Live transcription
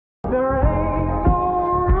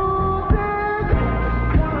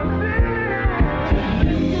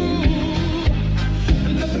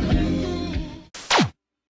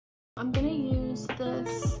I'm gonna use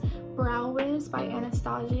this Brow Wiz by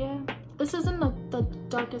Anastasia. This is in the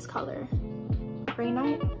darkest color, Gray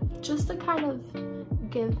Night, just to kind of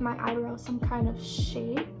give my eyebrows some kind of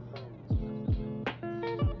shape.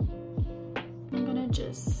 I'm gonna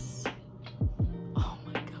just, oh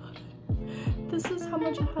my god, this is how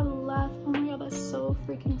much I have left. Oh my god, that's so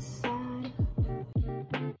freaking sad.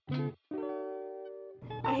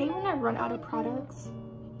 I hate when I run out of products,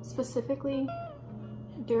 specifically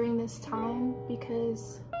during this time,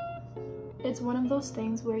 because it's one of those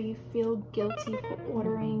things where you feel guilty for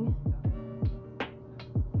ordering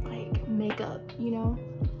like makeup, you know,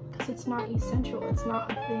 because it's not essential. It's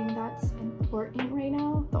not a thing that's important right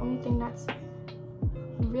now. The only thing that's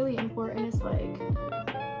really important is like,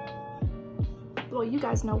 well, you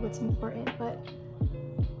guys know what's important, but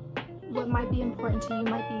what might be important to you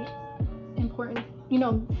might be important, you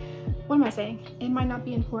know, what am I saying? It might not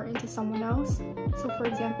be important to someone else. So for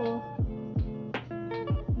example,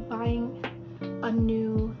 buying a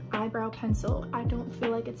new eyebrow pencil, I don't feel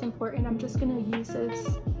like it's important. I'm just gonna use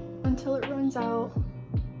this until it runs out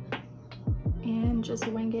and just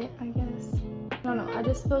wing it, I guess. I don't know, I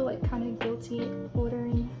just feel like kind of guilty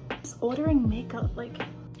ordering makeup. Like,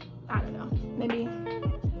 I don't know,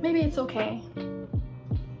 maybe it's okay,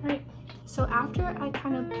 right? So after I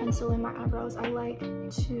kind of pencil in my eyebrows, I like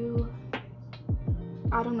to,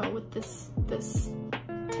 I don't know what this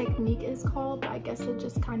technique is called, but I guess it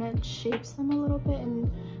just kind of shapes them a little bit and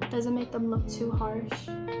doesn't make them look too harsh.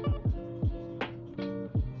 And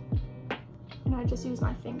I just use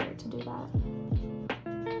my finger to do that.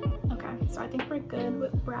 Okay, so I think we're good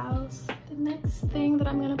with brows. The next thing that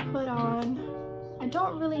I'm gonna put on, I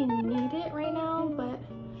don't really need it right now, but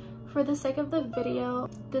for the sake of the video,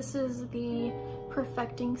 this is the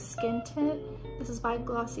Perfecting Skin Tint. This is by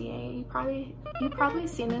Glossier. You've probably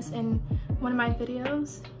seen this in one of my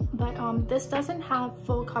videos, but this doesn't have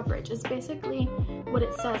full coverage. It's basically what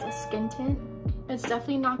it says, a skin tint. It's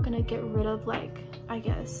definitely not gonna get rid of, like, I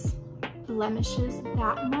guess, blemishes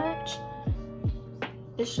that much.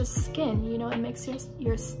 It's just skin, you know. It makes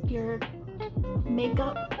your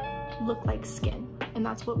makeup look like skin, and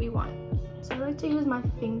that's what we want. So I like to use my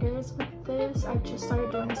fingers with this. I just started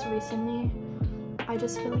doing this recently. I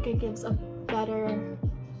just feel like it gives a better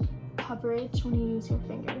coverage when you use your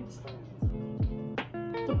fingers.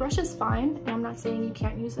 The brush is fine, and I'm not saying you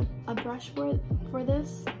can't use a brush for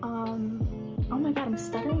this. Oh my god, I'm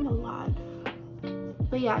stuttering a lot.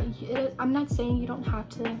 But yeah, I'm not saying you don't have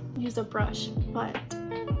to use a brush, but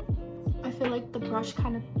I feel like the brush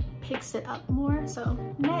kind of picks it up more. So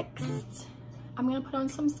next, I'm gonna put on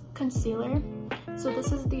some concealer. So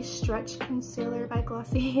this is the Stretch Concealer by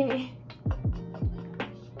Glossier.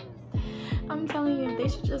 I'm telling you, they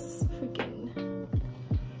should just freaking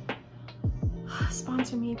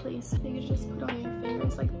sponsor me, please. You could just put on your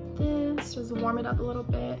fingers like this, just warm it up a little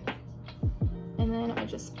bit, and then I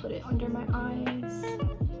just put it under my eyes,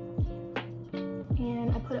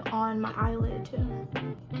 and I put it on my eyelid too.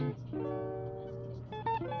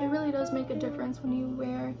 It really does make a difference when you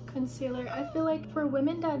wear concealer. I feel like for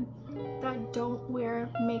women that don't wear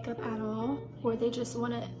makeup at all, or they just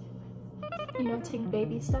want to, you know, take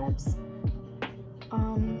baby steps,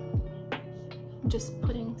 just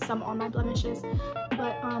putting some on my blemishes,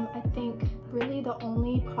 but I think really the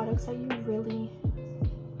only products that you really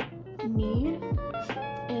need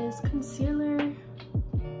is concealer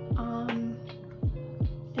and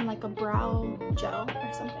like a brow gel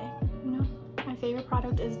or something, you know. My favorite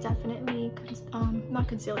product is definitely not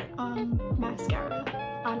concealer, mascara.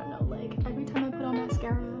 I don't know, like every time I put on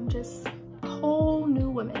mascara, I'm just a whole new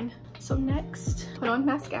woman. So next, put on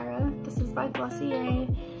mascara. This is by Glossier.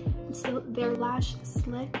 It's their Lash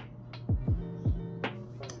Slick.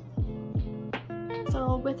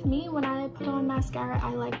 So with me, when I put on mascara,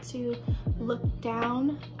 I like to look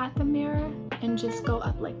down at the mirror and just go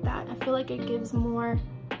up like that. I feel like it gives more,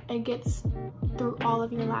 it gets through all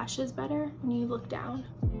of your lashes better when you look down.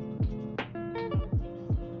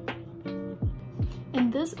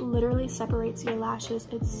 And this literally separates your lashes.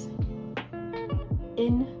 It's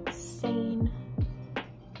insane.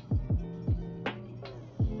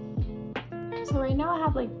 So right now I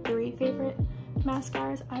have like 3 favorite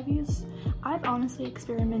mascaras I've used. I've honestly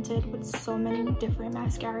experimented with so many different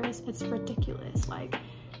mascaras. It's ridiculous. Like,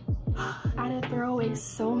 I had to throw away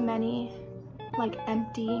so many like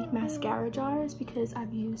empty mascara jars because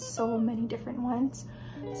I've used so many different ones.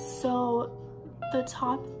 So the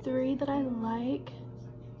top 3 that I like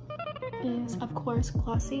is, of course,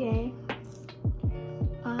 Glossier.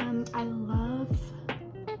 I love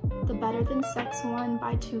the Better Than Sex one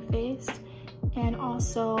by Too Faced, and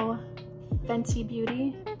also Fenty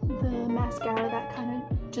Beauty the mascara that kind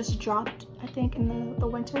of just dropped, I think, in the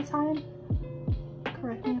winter time.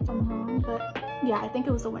 Correct me if I'm wrong, but yeah, I think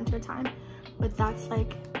it was the winter time. But that's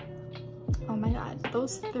like, oh my god,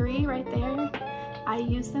 those three right there, I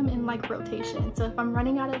use them in like rotation. So if I'm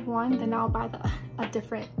running out of one, then I'll buy a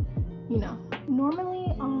different, you know. Normally,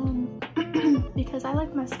 because I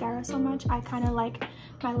like mascara so much, I kind of like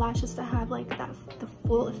my lashes to have like the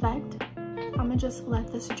full effect. I'm gonna just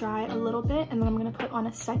let this dry a little bit, and then I'm gonna put on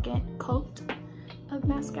a second coat of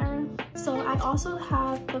mascara. So I also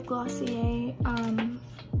have the Glossier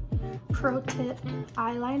Pro Tip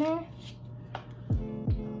eyeliner.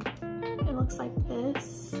 It looks like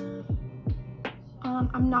this.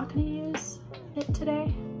 I'm not gonna use it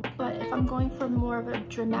today, but if I'm going for more of a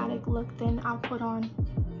dramatic look, then I'll put on,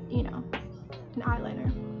 you know, an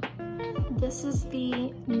eyeliner. This is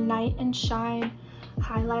the Night and Shine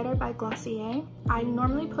highlighter by Glossier. I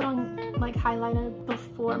normally put on like highlighter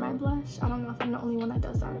before my blush. I don't know if I'm the only one that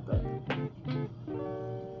does that, but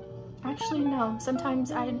actually no,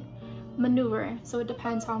 sometimes I maneuver, so it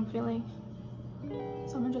depends how I'm feeling.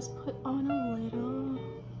 So I'm gonna just put on a little.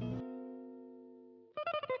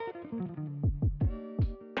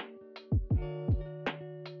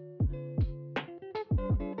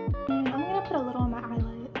 And I'm gonna put a little on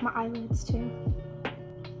my eyelids too.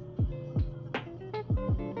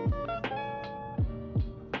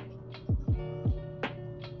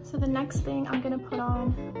 So the next thing I'm gonna put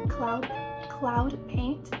on Cloud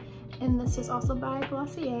Paint, and this is also by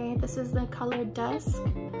Glossier. This is the color Dusk.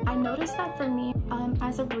 I noticed that for me,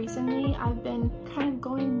 as of recently, I've been kind of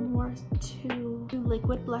going more to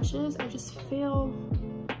liquid blushes. I just feel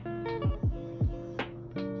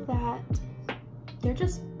that they're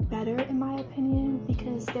just better in my opinion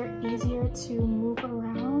because they're easier to move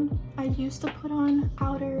around. I used to put on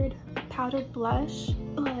powdered blush,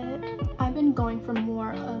 but I've been going for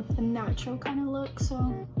more of the natural kind of look,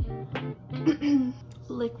 so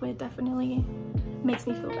liquid definitely makes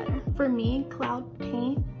me feel better. For me, Cloud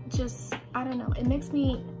Paint just, I don't know, it makes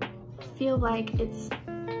me feel like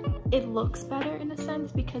it looks better in a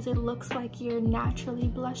sense because it looks like you're naturally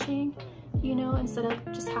blushing, you know, instead of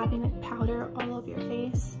just having like powder all over your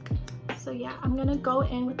face. So yeah, I'm gonna go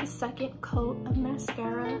in with the second coat of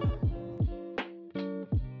mascara.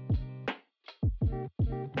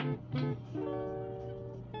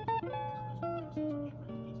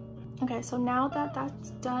 Okay, so now that that's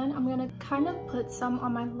done, I'm gonna kind of put some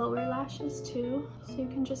on my lower lashes too, so you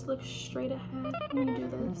can just look straight ahead when you do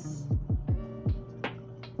this.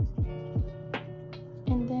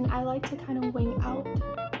 And then I like to kind of wing out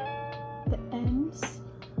the ends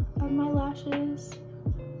of my lashes,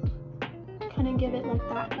 kind of give it like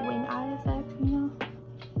that wing eye effect, you know?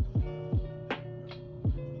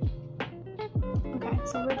 Okay,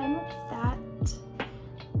 so we're done with that.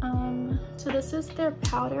 So this is their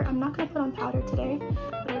powder. I'm not gonna put on powder today,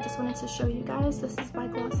 but I just wanted to show you guys. This is by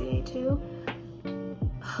Glossier too.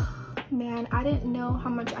 Man, I didn't know how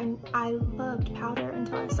much I loved powder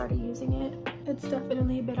until I started using it. It's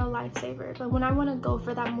definitely been a lifesaver, but when I want to go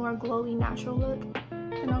for that more glowy natural look,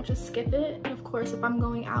 then I'll just skip it. And of course, if I'm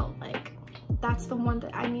going out, like, that's the one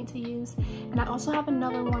that I need to use. And I also have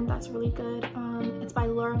another one that's really good. It's by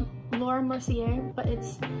Laura Mercier, but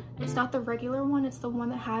it's not the regular one. It's the one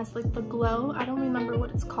that has like the glow. I don't remember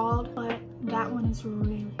what it's called, but that one is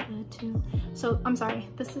really good too. So I'm sorry,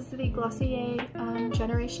 this is the Glossier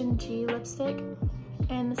Generation G lipstick,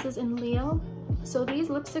 and this is in Leo. So these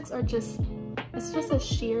lipsticks are it's just a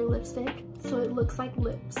sheer lipstick, so it looks like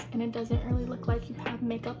lips and it doesn't really look like you have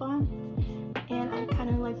makeup on. And I kind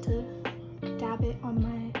of like to dab it on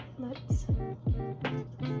my lips.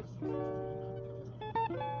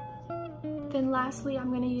 Then lastly, I'm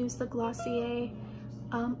going to use the Glossier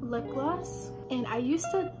lip gloss. And I used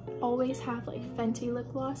to always have like Fenty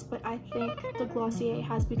lip gloss, but I think the Glossier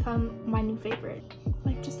has become my new favorite.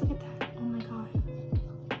 Like, just look at that. Oh my god.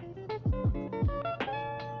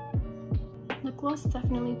 Lip gloss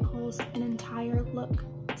definitely pulls an entire look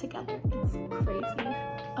together. It's crazy.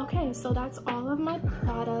 Okay, so that's all of my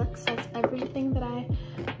products. That's everything that I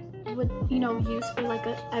would, you know, use for like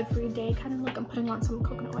a everyday kind of look. I'm putting on some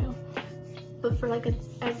coconut oil. But for like an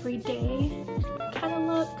everyday kind of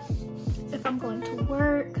look, if I'm going to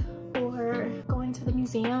work or going to the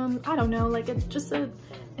museum, I don't know, like it's just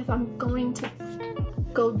if I'm going to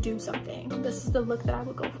go do something, this is the look that I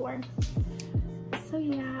would go for. So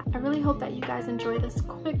yeah, I really hope that you guys enjoy this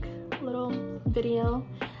quick little video.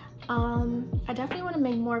 I definitely want to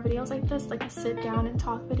make more videos like this, like a sit down and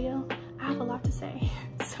talk video. I have a lot to say.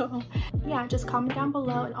 So So yeah, just comment down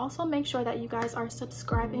below, and also make sure that you guys are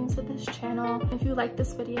subscribing to this channel. If you like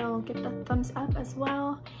this video, give the thumbs up as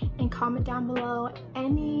well, and comment down below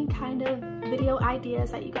any kind of video ideas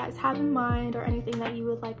that you guys have in mind or anything that you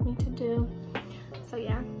would like me to do. So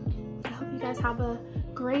yeah, I hope you guys have a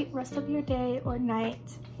great rest of your day or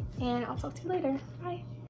night, and I'll talk to you later. Bye.